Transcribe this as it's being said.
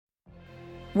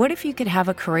What if you could have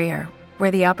a career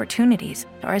where the opportunities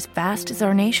are as vast as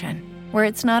our nation, where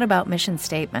it's not about mission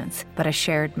statements, but a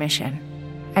shared mission?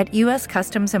 At U.S.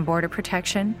 Customs and Border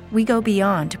Protection, we go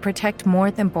beyond to protect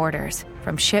more than borders.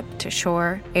 From ship to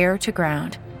shore, air to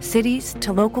ground, cities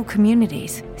to local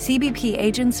communities, CBP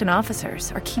agents and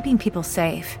officers are keeping people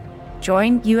safe.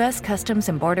 Join U.S. Customs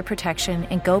and Border Protection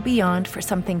and go beyond for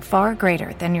something far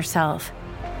greater than yourself.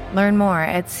 Learn more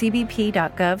at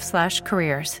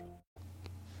cbp.gov/careers.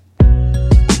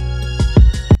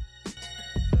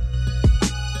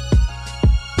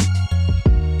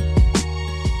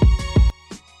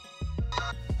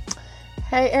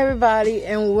 Hey everybody,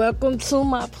 and welcome to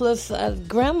my plus size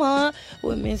grandma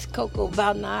with Miss Coco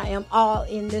Bowden. I am all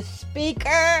in the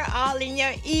speaker, all in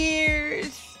your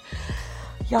ears.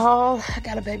 Y'all, I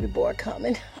got a baby boy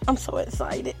coming. I'm so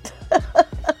excited.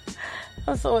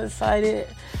 I'm so excited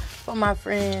for my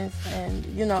friends. And,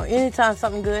 you know, anytime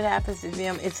something good happens to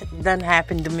them, it doesn't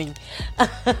happen to me.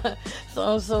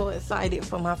 So I'm so excited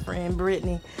for my friend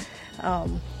Brittany,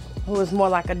 who is more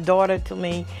like a daughter to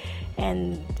me.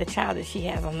 And the child that she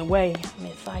has on the way. I'm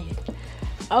excited.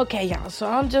 Okay, y'all. So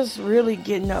I'm just really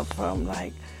getting up from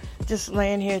just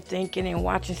laying here thinking and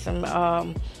watching some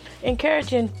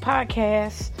encouraging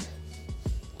podcasts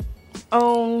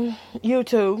on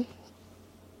YouTube.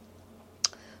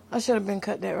 I should have been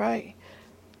cut that right.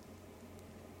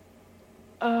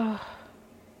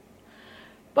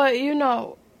 But you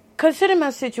know, consider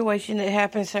my situation that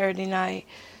happened Saturday night.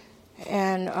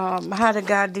 And how the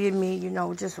guy did me, you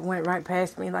know, just went right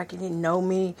past me like he didn't know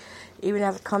me. Even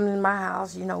after coming to my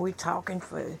house, you know, we talking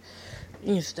for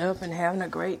stuff and having a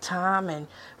great time. And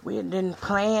we didn't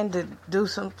plan to do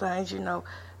some things, you know,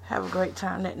 have a great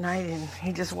time that night. And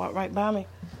he just walked right by me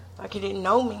like he didn't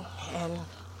know me. And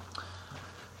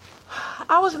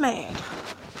I was mad.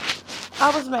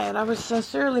 I was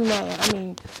sincerely mad. I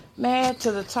mean, mad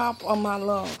to the top of my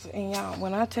lungs. And y'all,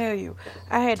 when I tell you,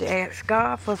 I had to ask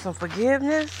God for some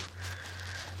forgiveness.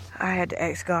 I had to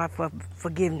ask God for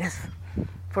forgiveness.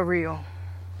 For real.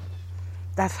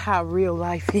 That's how real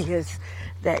life is.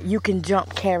 That you can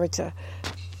jump character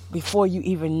before you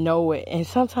even know it. And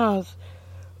sometimes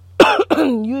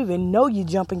you even know you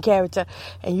jump in character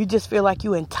and you just feel like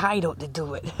you're entitled to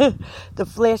do it. The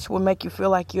flesh will make you feel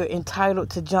like you're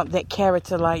entitled to jump that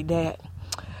character like that.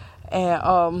 And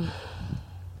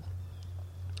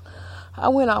I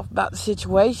went off about the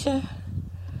situation.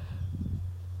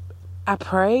 I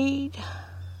prayed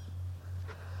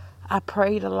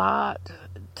a lot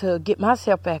to get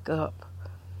myself back up,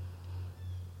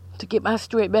 to get my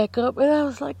strength back up. And I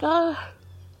was like, God,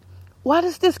 why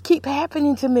does this keep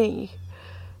happening to me?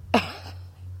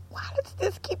 Why does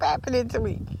this keep happening to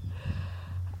me?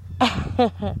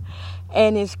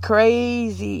 And it's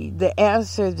crazy. The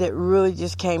answer that really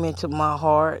just came into my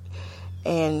heart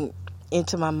and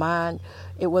into my mind,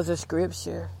 it was a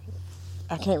scripture.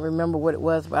 I can't remember what it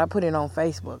was, but I put it on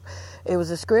Facebook. It was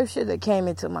a scripture that came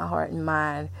into my heart and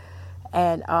mind.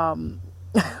 And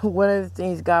one of the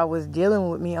things God was dealing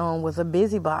with me on was a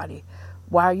busybody.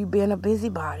 Why are you being a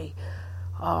busybody?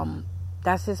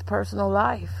 That's his personal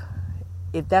life.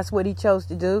 If that's what he chose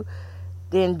to do,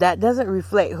 then that doesn't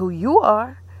reflect who you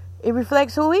are. It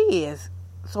reflects who he is.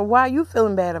 So why are you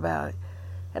feeling bad about it?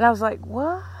 And I was like,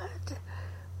 what?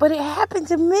 But it happened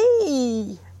to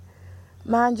me.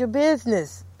 Mind your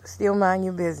business. Still mind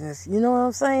your business. You know what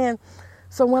I'm saying?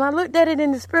 So when I looked at it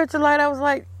in the spiritual light, I was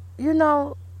like, you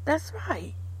know, that's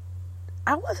right.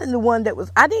 I wasn't the one that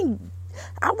was, I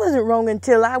wasn't wrong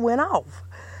until I went off.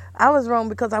 I was wrong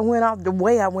because I went off the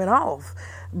way I went off.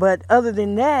 But other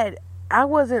than that, I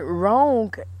wasn't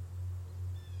wrong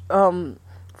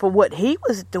for what he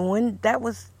was doing. That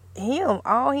was him,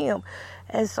 all him.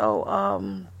 And so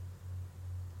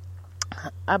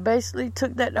I basically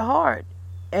took that to heart.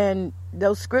 And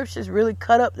those scriptures really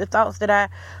cut up the thoughts that I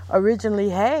originally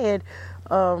had.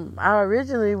 I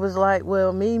originally was like,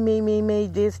 well, me,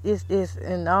 this,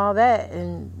 and all that.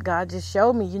 And God just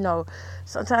showed me, you know,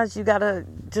 sometimes you got to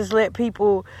just let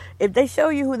people, if they show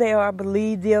you who they are,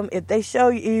 believe them. If they show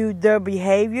you their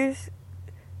behaviors,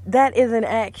 that is an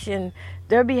action.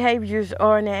 Their behaviors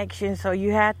are an action. So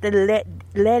you have to let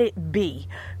it be,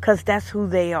 because that's who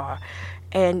they are.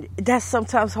 And that's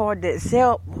sometimes hard to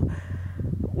accept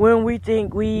when we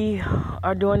think we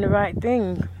are doing the right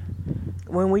thing.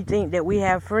 When we think that we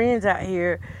have friends out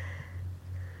here,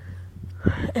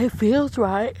 it feels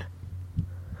right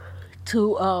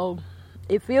to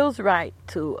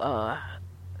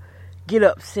get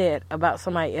upset about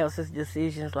somebody else's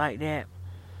decisions like that.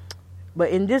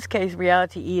 But in this case,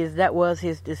 reality is that was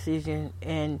his decision,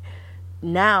 and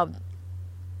now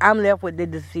I'm left with the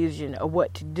decision of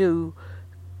what to do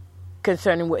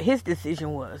concerning what his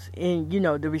decision was, and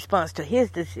the response to his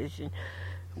decision,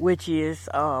 which is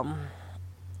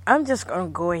I'm just gonna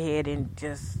go ahead and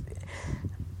just,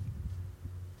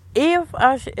 if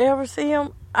I should ever see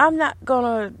him, I'm not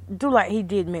gonna do like he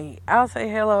did me. I'll say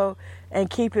hello and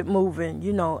keep it moving.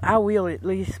 I will at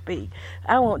least speak.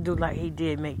 I won't do like he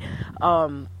did me.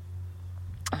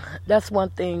 That's one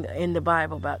thing in the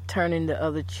Bible about turning the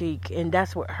other cheek, and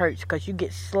that's what hurts, because you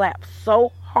get slapped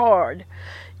so hard.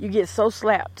 You get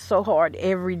slapped so hard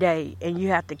every day, and you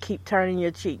have to keep turning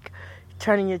your cheek,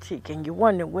 and you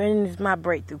wonder, when is my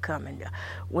breakthrough coming?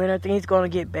 When are things going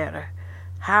to get better?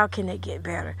 How can they get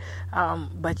better?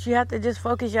 But you have to just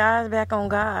focus your eyes back on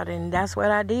God, and that's what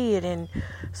I did, and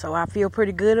so I feel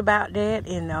pretty good about that.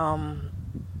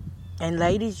 And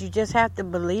ladies, you just have to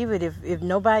believe it. If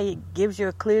nobody gives you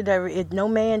a clear if no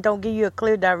man don't give you a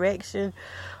clear direction,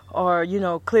 or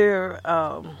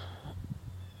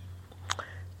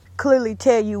clearly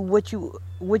tell you what you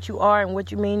are and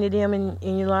what you mean to them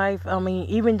in your life. I mean,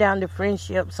 even down to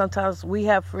friendship. Sometimes we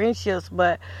have friendships,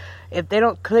 but if they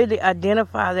don't clearly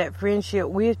identify that friendship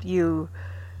with you,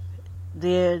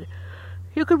 then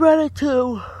you could run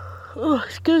into,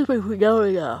 excuse me for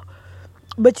going off,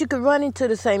 but you could run into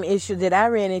the same issue that I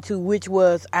ran into, which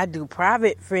was I do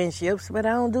private friendships, but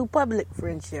I don't do public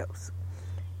friendships.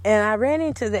 And I ran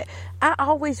into that. I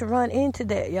always run into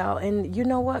that, y'all. And you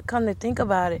know what? Come to think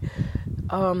about it,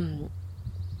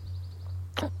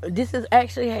 this has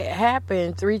actually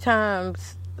happened 3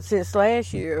 times since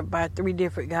last year by 3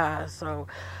 different guys. So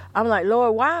I'm like,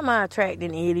 Lord, why am I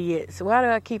attracting idiots? Why do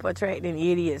I keep attracting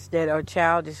idiots that are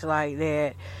childish like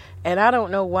that? And I don't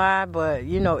know why, but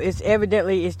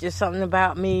it's just something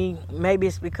about me. Maybe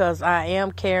it's because I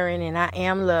am caring and I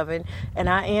am loving and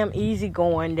I am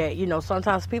easygoing, that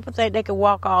sometimes people think they can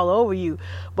walk all over you,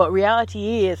 but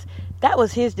reality is that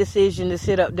was his decision to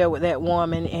sit up there with that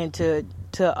woman and to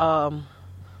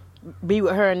be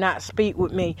with her and not speak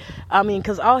with me. I mean,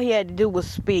 because all he had to do was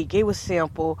speak. It was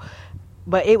simple,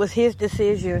 but it was his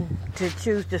decision to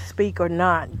choose to speak or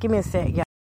not. Give me a sec, y'all.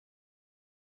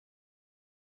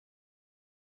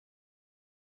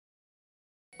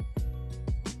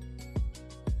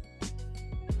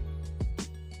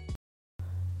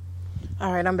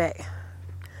 All right, I'm back.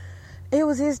 It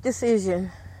was his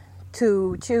decision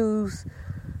to choose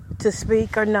to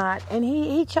speak or not, and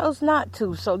he chose not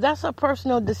to. So that's a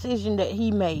personal decision that he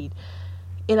made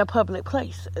in a public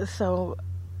place. So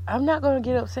I'm not going to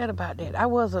get upset about that. I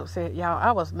was upset, y'all.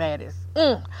 I was mad as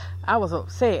I was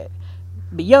upset,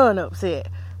 beyond upset.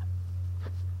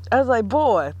 I was like,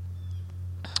 boy,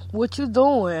 what you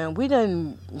doing? We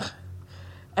done.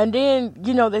 And then,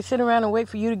 they sit around and wait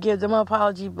for you to give them an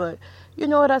apology. But you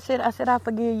know what I said? I said, I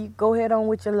forgive you. Go ahead on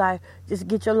with your life. Just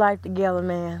get your life together,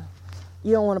 man.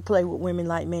 You don't want to play with women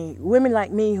like me. Women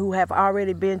like me who have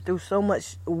already been through so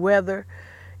much weather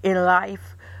in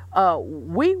life.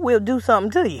 We will do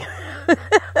something to you.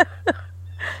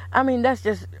 I mean, that's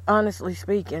just honestly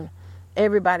speaking.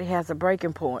 Everybody has a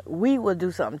breaking point. We will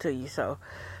do something to you. So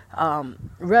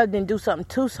rather than do something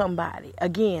to somebody,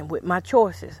 again, with my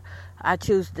choices, I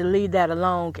choose to leave that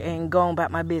alone and go on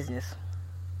about my business.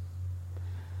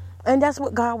 And that's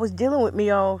what God was dealing with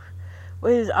me on.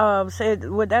 Said,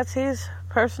 well, that's his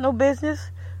personal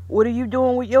business. What are you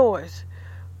doing with yours?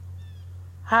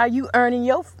 How are you earning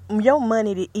your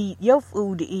money to eat, your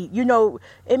food to eat?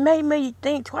 It made me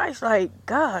think twice, like,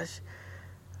 gosh,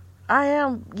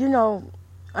 I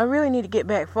really need to get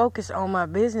back focused on my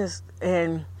business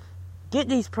and get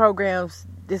these programs,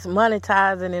 this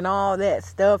monetizing and all that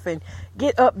stuff, and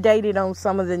get updated on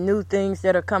some of the new things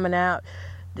that are coming out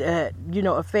that,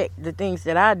 affect the things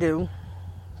that I do,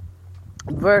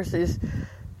 versus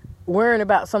worrying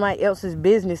about somebody else's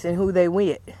business and who they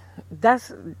with.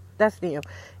 That's them.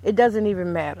 It doesn't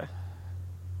even matter.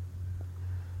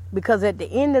 Because at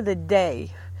the end of the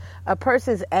day, a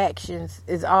person's actions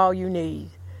is all you need.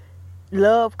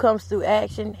 Love comes through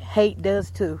action. Hate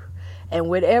does too. And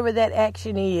whatever that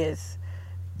action is,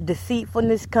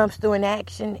 deceitfulness comes through an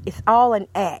action. It's all an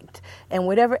act. And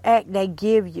whatever act they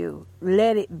give you,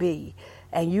 let it be.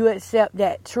 And you accept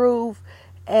that truth.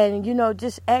 And,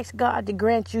 just ask God to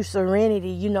grant you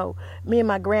serenity. Me and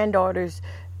my granddaughters,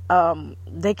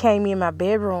 they came in my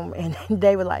bedroom and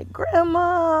they were like,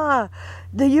 Grandma,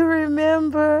 do you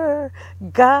remember?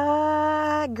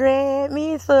 God grant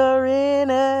me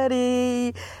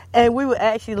serenity. And we were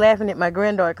actually laughing at my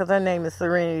granddaughter because her name is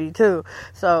Serenity too.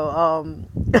 So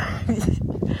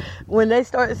when they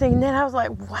started singing that, I was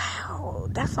like, wow,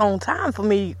 that's on time for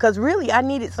me. Because really, I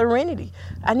needed serenity.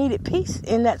 I needed peace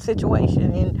in that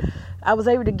situation. I was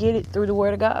able to get it through the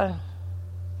Word of God.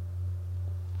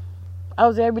 I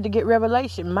was able to get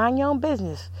revelation. Mind your own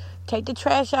business. Take the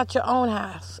trash out your own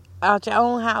house. Out your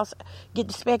own house. Get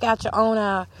the speck out your own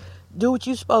house. Do what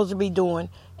you're supposed to be doing.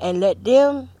 And let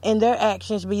them and their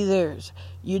actions be theirs.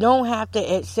 You don't have to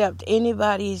accept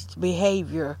anybody's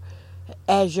behavior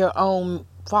as your own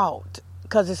fault.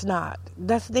 Because it's not.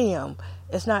 That's them.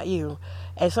 It's not you.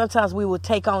 And sometimes we will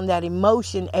take on that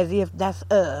emotion as if that's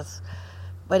us.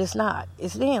 But it's not.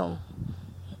 It's them.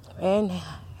 And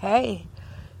hey,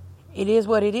 it is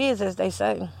what it is, as they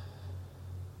say.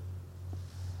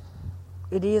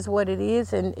 It is what it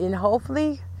is. And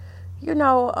hopefully,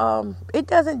 it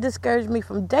doesn't discourage me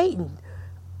from dating.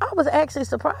 I was actually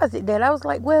surprised at that. I was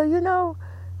like, well,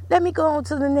 let me go on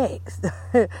to the next.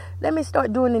 Let me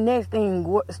start doing the next thing.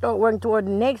 Start working toward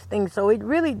the next thing. So it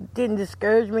really didn't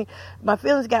discourage me. My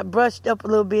feelings got brushed up a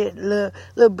little bit,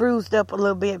 little bruised up a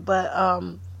little bit. But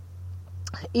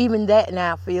even that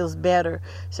now feels better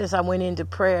since I went into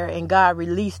prayer. And God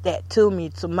released that to me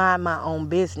to mind my own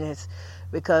business.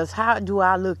 Because how do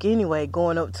I look anyway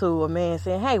going up to a man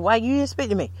saying, hey, why you didn't speak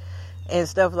to me? And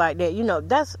stuff like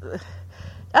that.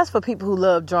 That's for people who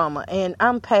love drama. And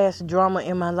I'm past drama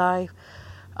in my life.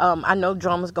 I know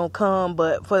drama's going to come.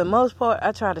 But for the most part,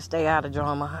 I try to stay out of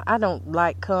drama. I don't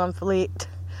like conflict.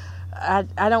 I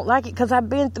don't like it because I've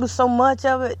been through so much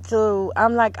of it. So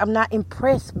I'm not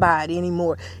impressed by it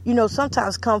anymore.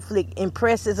 Sometimes conflict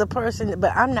impresses a person,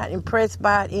 but I'm not impressed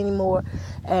by it anymore.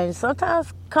 And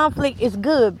sometimes conflict is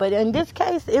good. But in this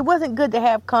case, it wasn't good to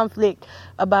have conflict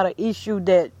about an issue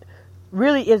that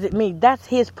really isn't me. That's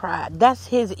his pride. That's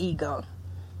his ego.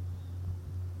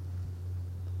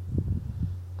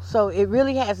 So it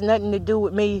really has nothing to do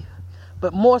with me,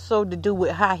 but more so to do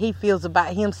with how he feels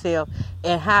about himself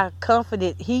and how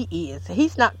confident he is.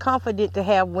 He's not confident to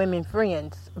have women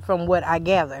friends, from what I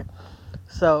gather.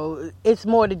 So it's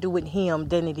more to do with him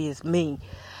than it is me.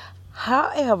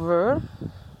 However,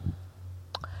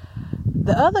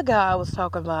 the other guy I was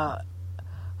talking about,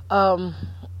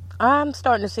 I'm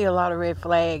starting to see a lot of red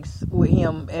flags with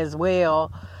him as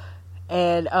well.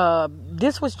 And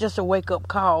this was just a wake-up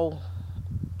call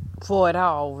for it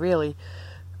all, really.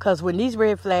 Because when these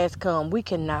red flags come, we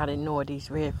cannot ignore these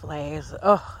red flags.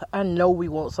 I know we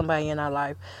want somebody in our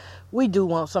life. We do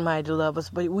want somebody to love us,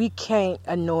 but we can't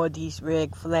ignore these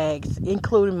red flags,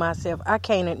 including myself. I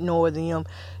can't ignore them.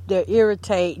 They're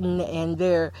irritating, and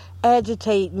they're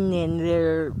agitating, and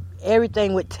they're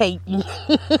everything with Tating.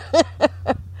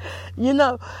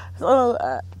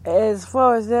 So as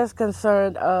far as that's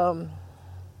concerned, I'm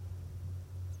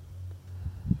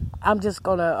just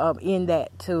going to end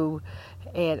that too.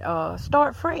 And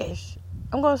start fresh.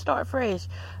 I'm going to start fresh.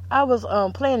 I was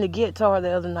playing the guitar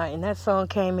the other night, and that song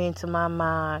came into my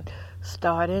mind.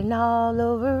 Starting all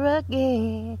over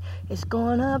again. It's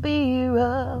gonna be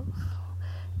rough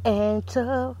and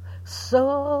tough,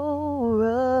 so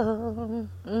rough.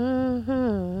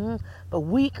 But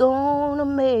we gonna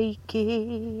make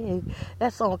it.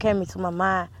 That song came into my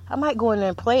mind. I might go in there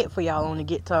and play it for y'all on the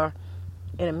guitar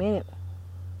in a minute.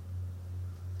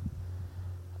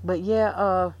 But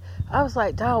yeah, I was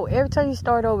like, dog, every time you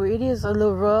start over, it is a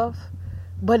little rough,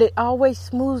 but it always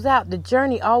smooths out. The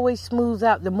journey always smooths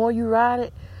out. The more you ride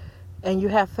it and you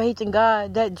have faith in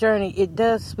God, that journey, it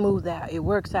does smooth out. It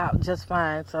works out just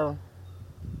fine. So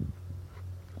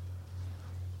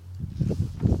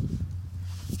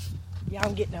yeah,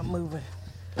 I'm getting up moving.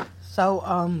 So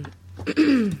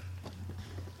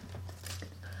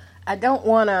I don't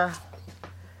want to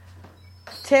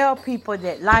tell people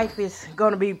that life is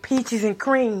going to be peaches and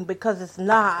cream, because it's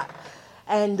not.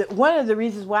 And one of the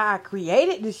reasons why I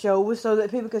created the show was so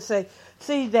that people could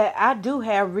see that I do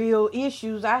have real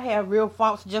issues. I have real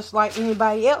faults just like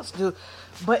anybody else do.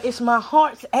 But it's my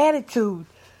heart's attitude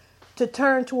to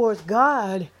turn towards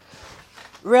God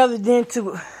rather than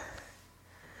to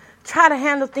try to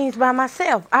handle things by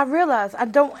myself. I realize I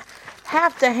don't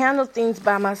have to handle things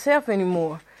by myself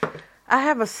anymore. I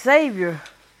have a Savior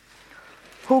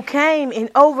who came and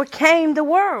overcame the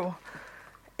world.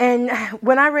 And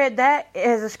when I read that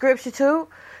as a scripture too,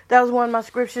 that was one of my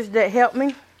scriptures that helped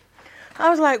me. I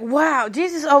was like, wow,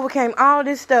 Jesus overcame all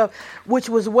this stuff, which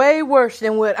was way worse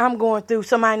than what I'm going through.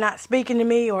 Somebody not speaking to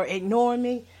me or ignoring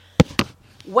me.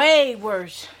 Way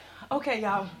worse. Okay,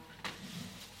 y'all.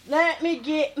 Let me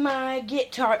get my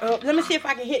guitar up. Let me see if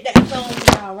I can hit that song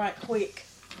for y'all right quick.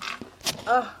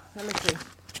 Let me see.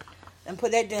 Let me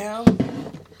put that down.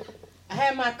 I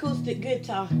have my acoustic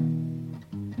guitar.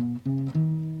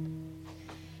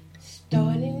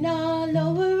 Starting all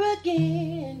over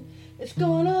again. It's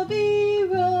gonna be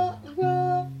rough.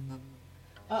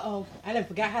 Uh-oh, I done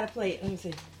forgot how to play it. Let me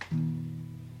see.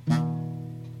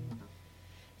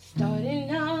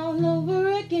 Starting all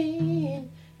over again,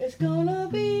 it's gonna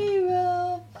be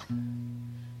rough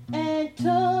and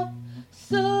tough,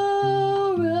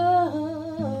 so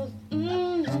rough.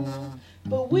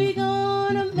 But we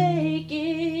gonna make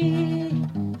it.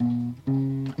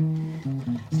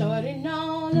 Starting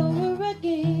all over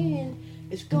again,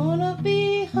 it's gonna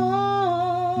be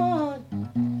hard.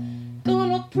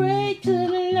 Gonna pray to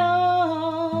the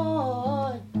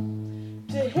Lord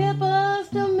to help us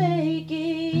to make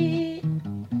it.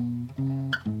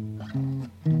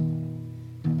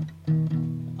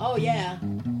 Oh yeah.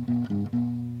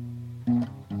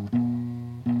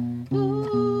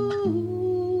 Ooh.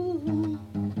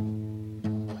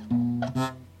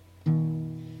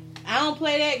 I don't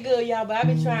play that good, y'all, but I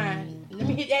be trying. Let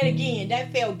me hit that again.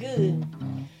 That felt good.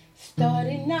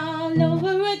 Starting all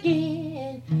over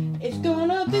again, it's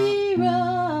gonna be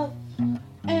rough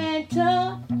and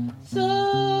tough,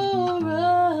 so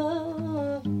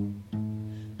rough,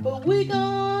 but we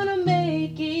gonna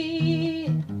make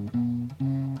it.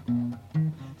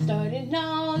 Starting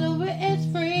all over as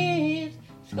friends,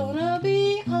 it's gonna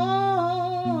be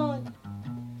hard.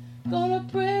 Gonna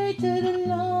pray to the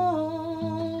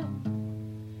Lord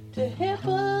to help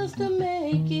us to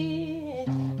make it.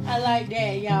 I like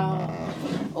that, y'all.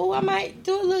 Oh, I might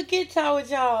do a little guitar with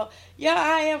y'all. Y'all,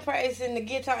 I am practicing the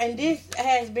guitar, and this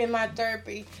has been my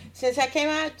therapy. Since I came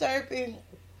out of therapy,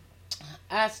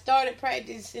 I started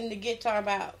practicing the guitar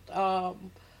about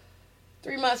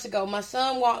 3 months ago. My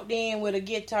son walked in with a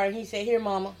guitar, and he said, "Here,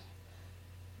 Mama,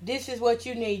 this is what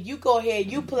you need. You go ahead,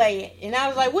 you play it." And I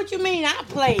was like, "What you mean I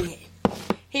play it?"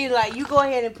 He's like, "You go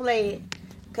ahead and play it."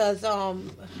 Because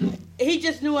he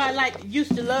just knew I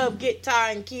used to love guitar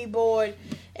and keyboard.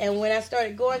 And when I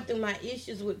started going through my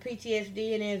issues with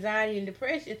PTSD and anxiety and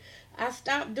depression, I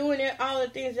stopped doing all the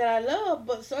things that I love.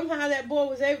 But somehow that boy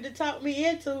was able to talk me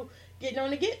into getting on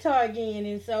the guitar again.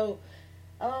 And so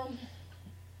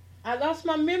I lost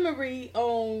my memory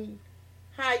on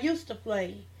how I used to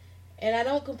play. And I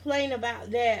don't complain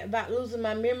about that, about losing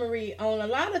my memory on a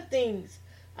lot of things.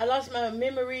 I lost my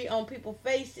memory on people's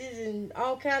faces and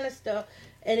all kind of stuff.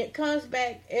 And it comes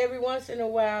back every once in a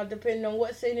while, depending on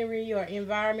what scenery or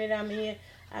environment I'm in.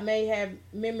 I may have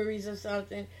memories of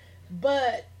something.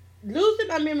 But losing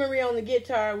my memory on the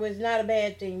guitar was not a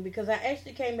bad thing, because I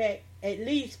actually came back at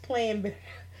least playing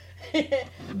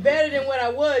better than what I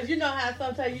was. You know how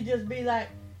sometimes you just be like,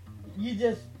 you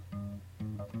just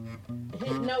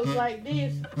hit notes like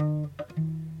this,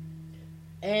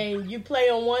 and you play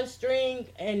on one string,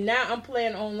 and now I'm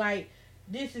playing on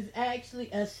this is actually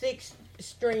a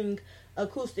 6-string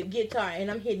acoustic guitar,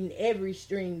 and I'm hitting every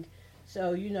string.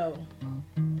 So,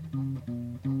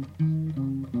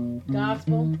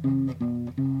 gospel.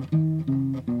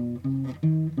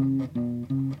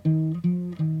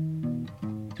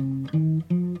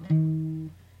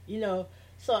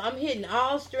 So I'm hitting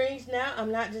all strings now.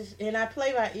 I'm not just, and I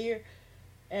play by ear.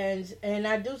 And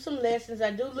I do some lessons.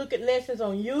 I do look at lessons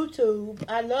on YouTube.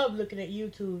 I love looking at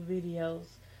YouTube videos.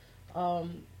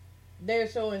 They're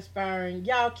so inspiring.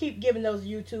 Y'all keep giving those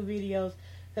YouTube videos,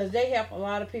 because they help a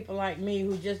lot of people like me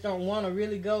who just don't want to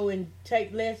really go and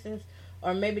take lessons,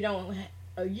 or maybe don't have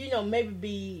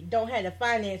the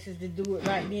finances to do it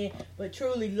right then, but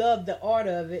truly love the art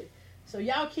of it. So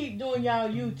y'all keep doing y'all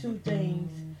YouTube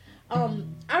things.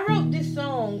 I wrote this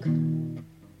song.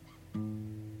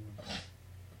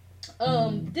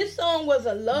 This song was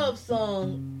a love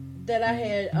song that I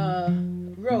had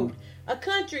wrote. A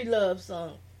country love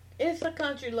song. It's a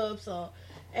country love song.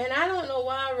 And I don't know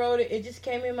why I wrote it. It just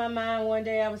came in my mind one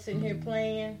day. I was sitting here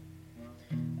playing.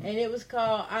 And it was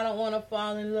called I Don't Want to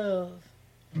Fall in Love.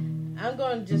 I'm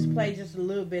going to just play just a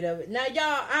little bit of it. Now,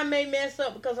 y'all, I may mess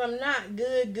up because I'm not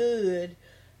good.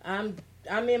 I'm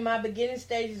in my beginning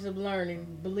stages of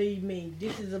learning. Believe me,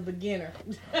 this is a beginner.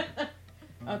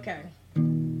 Okay.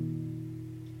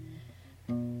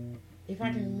 If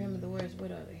I can remember the words,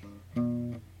 what are they?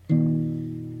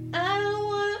 I don't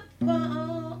want to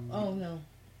fall. Oh, no.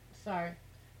 Sorry.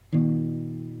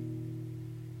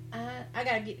 I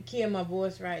got to get the key of my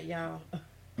voice right, y'all.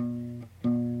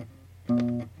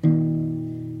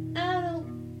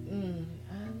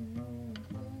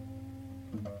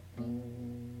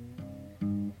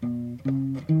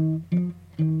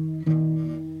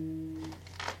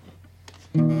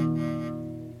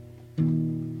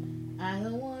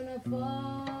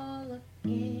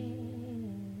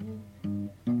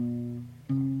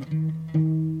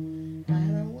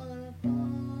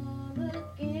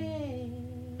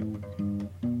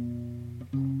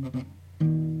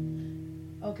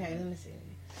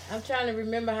 to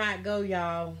remember how it go,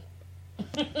 y'all.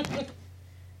 I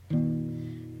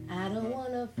don't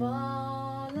want to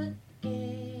fall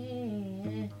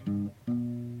again.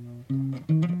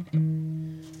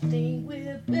 Think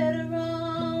we're better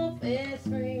off as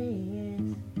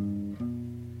friends.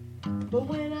 But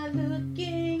when I look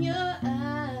in your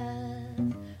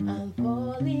eyes, I'm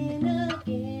falling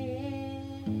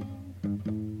again.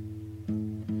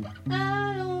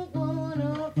 I don't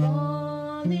wanna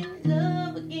fall in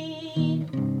love again.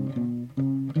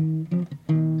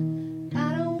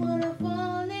 I don't wanna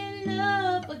fall in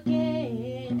love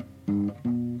again.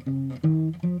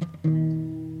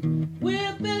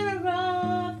 We're better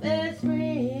off as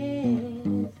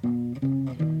friends.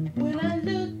 When I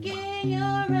look in your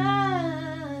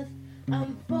eyes,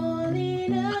 I'm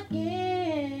falling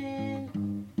again.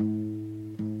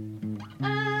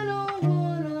 I don't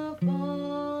wanna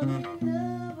fall in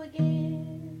love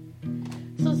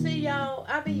again. So see, y'all,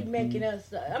 I be making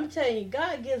us. I'm telling you,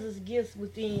 God gives us gifts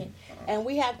within, and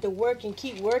we have to work and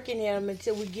keep working at them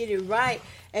until we get it right.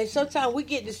 And sometimes we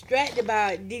get distracted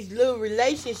by these little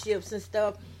relationships and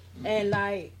stuff, and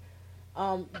like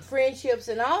friendships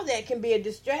and all that can be a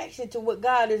distraction to what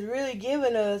God is really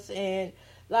giving us. And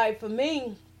like for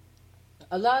me,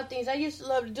 a lot of things I used to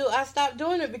love to do, I stopped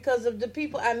doing it because of the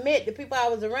people I met, the people I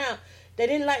was around. They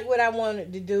didn't like what I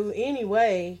wanted to do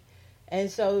anyway. And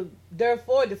so,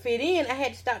 therefore, to fit in, I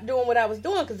had to stop doing what I was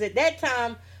doing. Because at that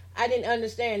time, I didn't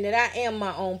understand that I am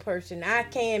my own person. I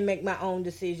can make my own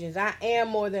decisions. I am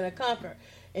more than a conqueror.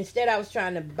 Instead, I was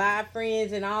trying to buy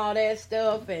friends and all that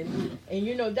stuff. And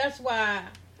you know, that's why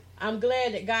I'm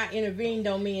glad that God intervened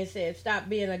on me and said, stop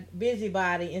being a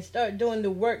busybody and start doing the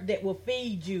work that will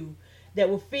feed you. That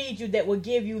will feed you, that will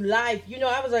give you life. You know,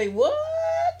 I was like, what?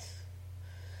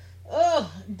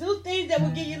 Oh, do things that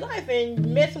will give you life.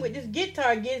 And messing with this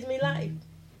guitar gives me life.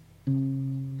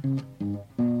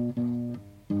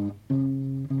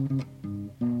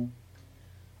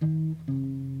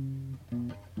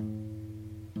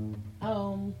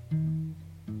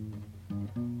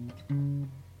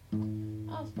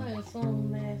 I was playing a song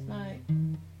last night.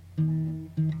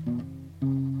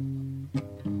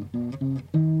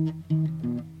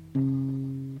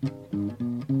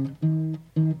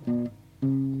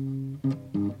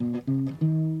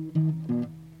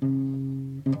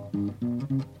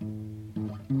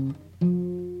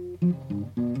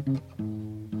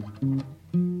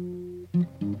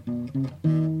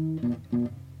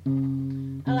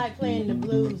 I like playing the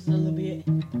blues a little bit.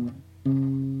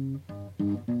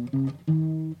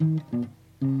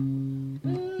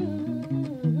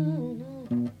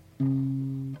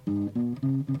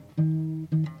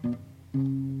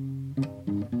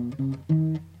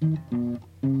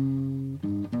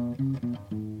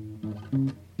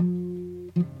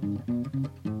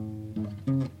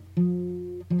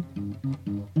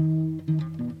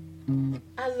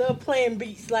 I love playing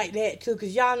beats like that too,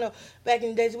 because y'all know back in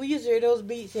the days we used to hear those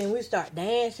beats and we start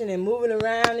dancing and moving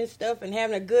around and stuff and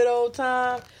having a good old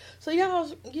time. So y'all,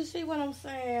 you see what I'm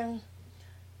saying?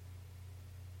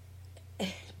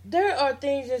 There are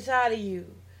things inside of you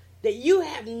that you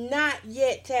have not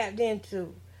yet tapped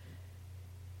into.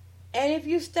 And if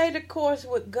you stay the course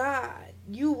with God,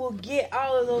 you will get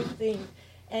all of those things.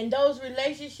 And those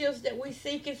relationships that we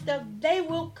seek and stuff, they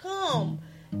will come.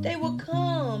 They will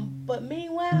come. But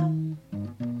meanwhile,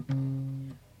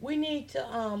 we need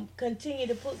to continue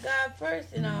to put God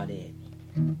first in all that.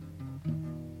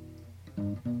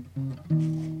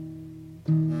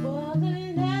 For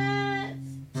the last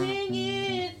 10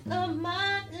 years of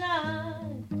my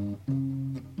life,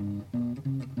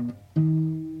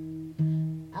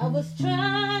 I was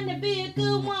trying to be a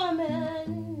good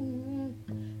woman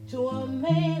to a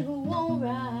man who won't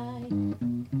ride.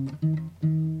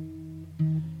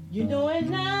 You know it's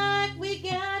like we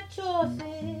got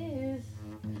choices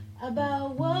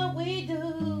about what we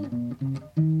do.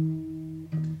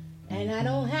 And I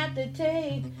don't have to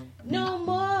take no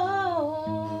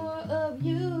more of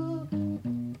you.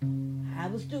 I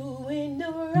was doing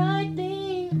the right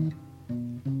thing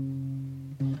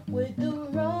with the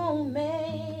wrong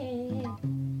man.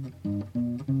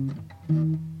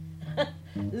 A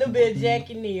little bit of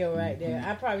Jackie Neal right there.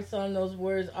 I probably sung those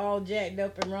words all jacked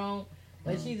up and wrong,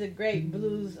 but she's a great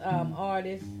blues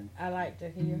artist. I like to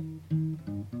hear.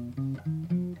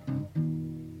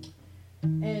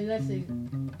 And let's see,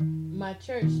 my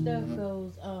church stuff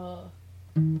goes,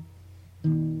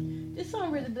 this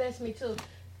song really blessed me too.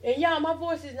 And y'all, my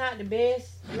voice is not the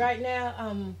best right now.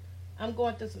 I'm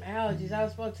going through some allergies. I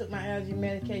was supposed to take my allergy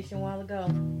medication a while ago.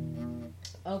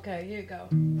 Okay, here you go.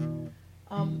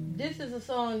 This is a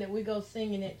song that we go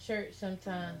singing at church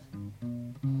sometimes.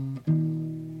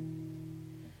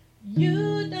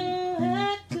 You don't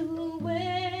have to worry,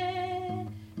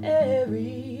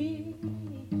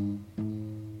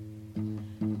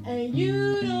 and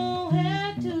you don't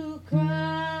have to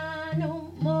cry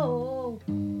no more.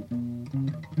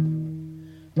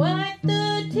 Wipe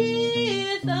the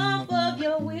tears off of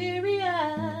your weary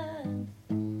eyes.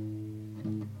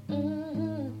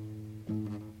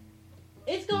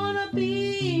 It's gonna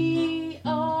be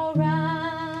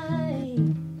alright.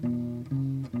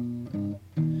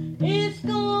 It's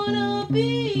gonna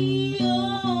be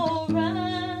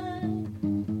alright.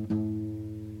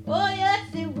 Oh yes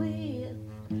it will.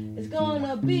 It's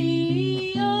gonna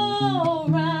be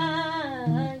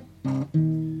alright.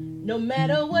 No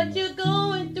matter what you're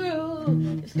going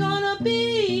through, it's gonna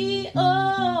be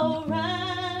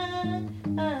alright.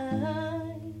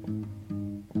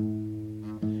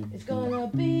 It's gonna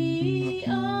be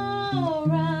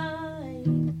alright.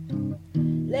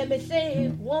 Let me say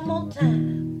it one more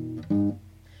time.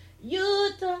 You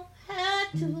don't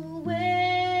have to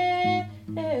worry,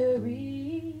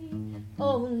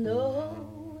 oh no,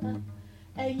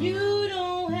 and you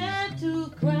don't have to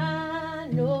cry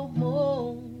no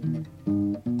more.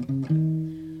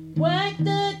 Wipe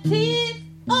the tears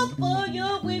off of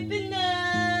your weeping eyes.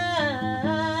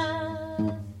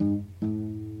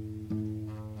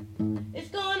 It's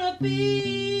gonna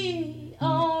be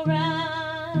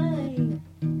alright.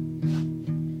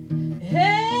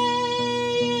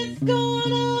 Hey, it's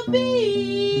gonna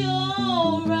be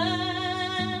alright.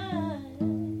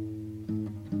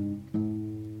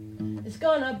 It's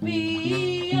gonna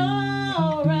be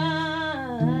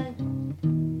alright.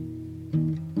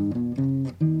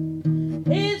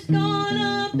 It's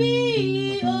gonna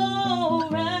be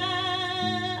alright.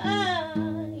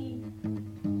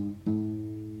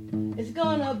 It's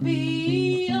gonna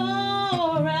be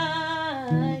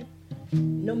alright.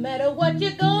 No matter what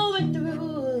you're going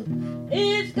through,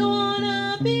 it's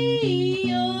gonna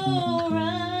be alright.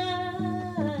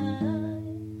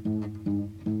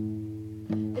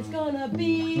 It's gonna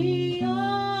be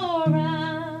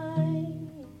alright.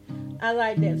 I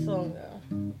like that song, girl.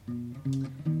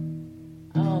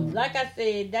 Like I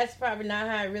said, that's probably not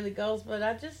how it really goes, but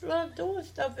I just love doing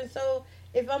stuff. And so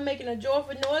if I'm making a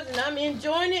joyful noise and I'm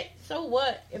enjoying it, so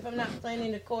what? If I'm not playing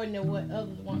it according to what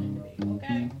others want it to be,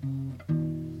 okay?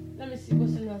 Let me see,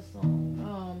 what's another song?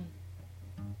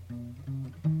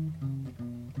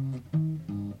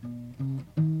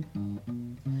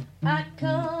 I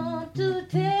come to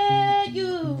tell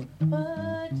you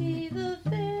what Jesus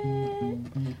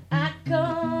said. I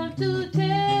come to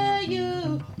tell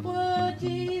you what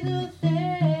Jesus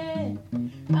said.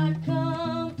 I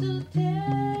come to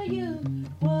tell you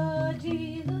what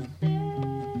Jesus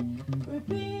said.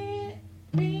 Repent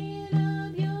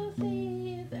of your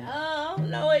sins. I don't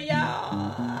know it,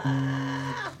 y'all.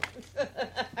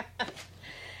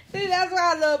 See, that's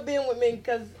why I love being with me,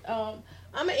 because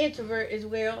I'm an introvert as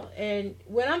well, and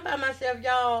when I'm by myself,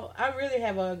 y'all, I really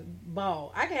have a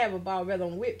ball. I can have a ball whether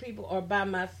I'm with people or by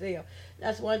myself.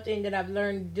 That's one thing that I've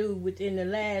learned to do within the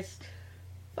last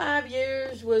 5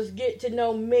 years was get to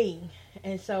know me.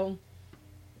 And so,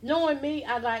 knowing me,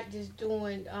 I like just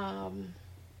doing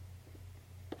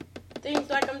things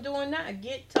like I'm doing now.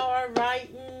 Guitar,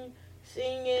 writing,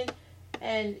 singing.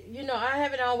 And, you know, I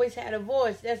haven't always had a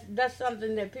voice. That's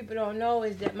something that people don't know,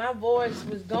 is that my voice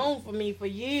was gone for me for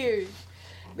years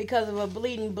because of a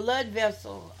bleeding blood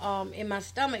vessel in my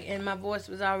stomach. And my voice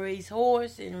was always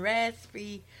hoarse and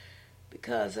raspy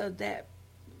because of that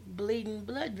bleeding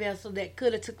blood vessel that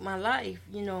could have took my life,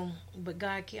 you know. But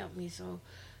God kept me, so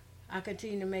I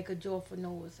continue to make a joyful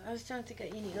noise. I was trying to think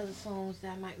of any other songs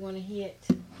that I might want to hit.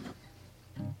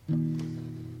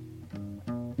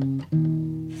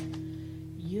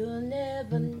 You'll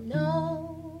never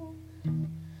know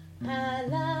how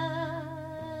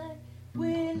life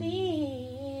will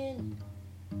end.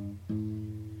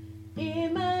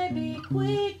 It might be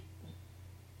quick,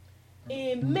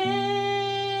 it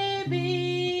may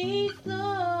be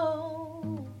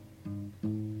slow,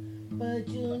 but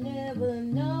you'll never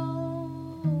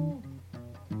know.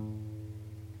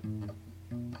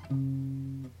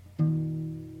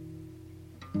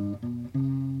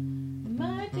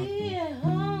 Might be at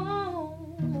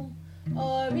home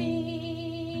or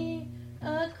in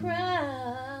a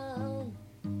crowd,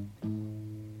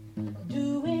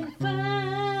 doing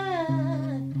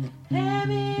fine,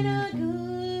 having a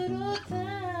good old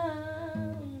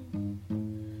time,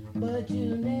 but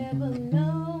you never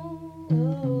know.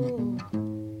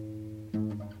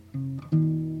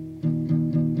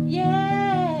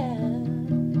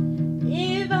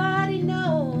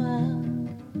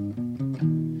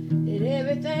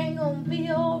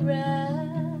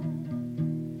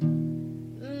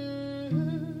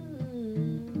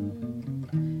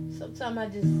 something I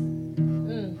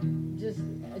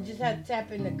just had to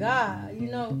tap into God,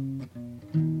 you know.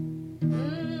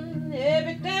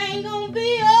 Everything gonna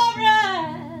be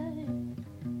alright.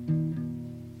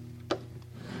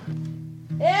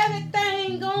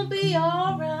 Everything gonna be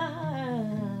alright.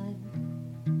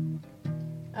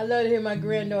 I love to hear my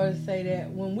granddaughter say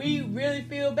that. When we really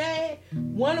feel bad,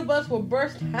 one of us will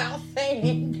burst out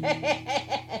saying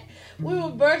that. We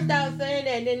will burst out saying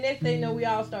that, and then next thing you know, we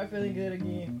all start feeling good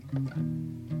again.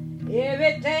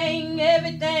 Everything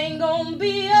gonna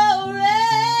be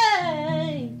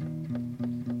alright.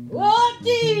 Oh,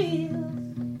 Jesus.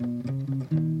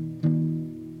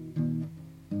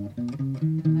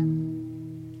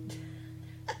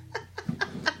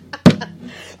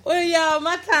 Well, y'all,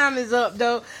 my time is up,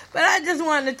 though. But I just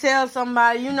wanted to tell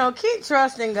somebody, you know, keep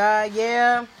trusting God.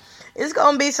 Yeah, it's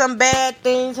going to be some bad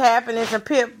things happening, some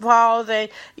pitfalls. And,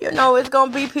 you know, it's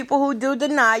going to be people who do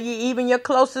deny you. Even your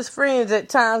closest friends at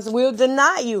times will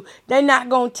deny you. They're not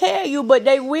going to tell you, but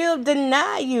they will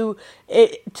deny you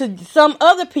to some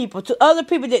other people, to other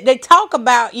people that they talk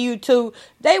about you to.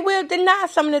 They will deny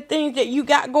some of the things that you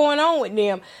got going on with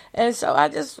them. And so I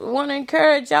just want to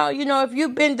encourage y'all, you know, if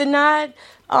you've been denied,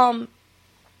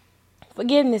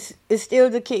 forgiveness is still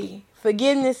the key.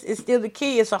 Forgiveness is still the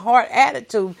key. It's a heart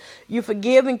attitude. You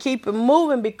forgive and keep it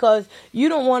moving because you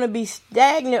don't want to be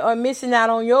stagnant or missing out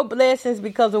on your blessings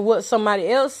because of what somebody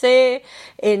else said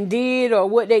and did or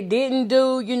what they didn't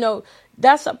do. You know,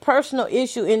 that's a personal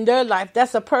issue in their life.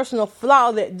 That's a personal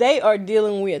flaw that they are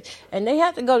dealing with. And they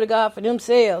have to go to God for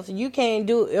themselves. You can't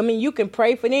you can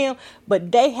pray for them,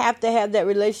 but they have to have that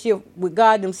relationship with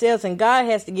God themselves. And God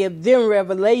has to give them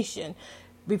revelation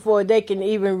before they can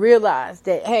even realize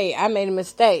that, hey, I made a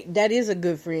mistake. That is a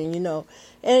good friend, you know.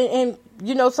 And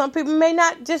you know, some people may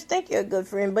not just think you're a good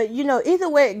friend, but, you know, either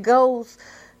way it goes,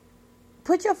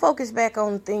 put your focus back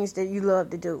on things that you love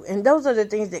to do. And those are the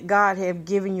things that God has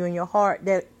given you in your heart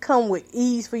that come with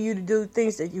ease for you to do,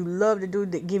 things that you love to do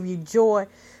that give you joy,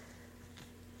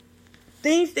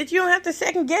 things that you don't have to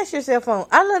second guess yourself on.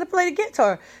 I love to play the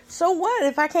guitar. So what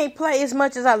if I can't play as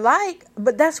much as I like?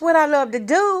 But that's what I love to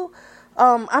do.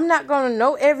 I'm not going to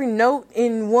know every note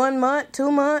in 1 month,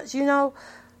 2 months, you know.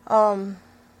 I'm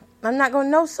not going to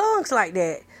know songs like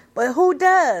that. But who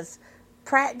does?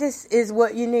 Practice is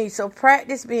what you need. So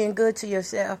practice being good to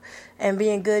yourself and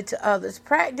being good to others.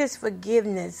 Practice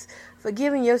forgiveness.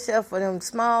 Forgiving yourself for them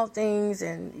small things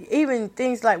and even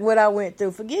things like what I went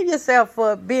through. Forgive yourself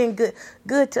for being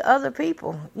good to other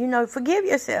people. You know, forgive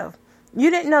yourself.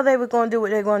 You didn't know they were going to do what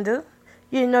they're going to do.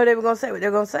 You didn't know they were going to say what they're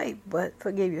going to say, but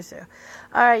forgive yourself.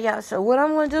 All right, y'all. So what I'm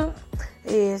going to do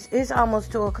is it's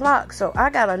almost 2 o'clock. So I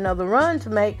got another run to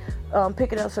make,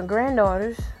 picking up some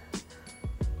granddaughters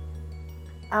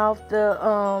off the,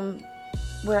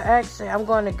 well, actually, I'm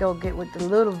going to go get with the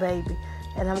little baby,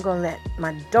 and I'm going to let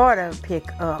my daughter pick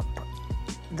up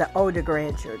the older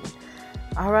grandchildren.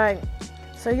 All right.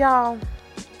 So, y'all,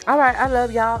 all right, I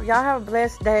love y'all. Y'all have a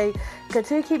blessed day.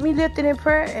 Continue to keep me lifted in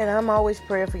prayer, and I'm always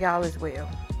praying for y'all as well.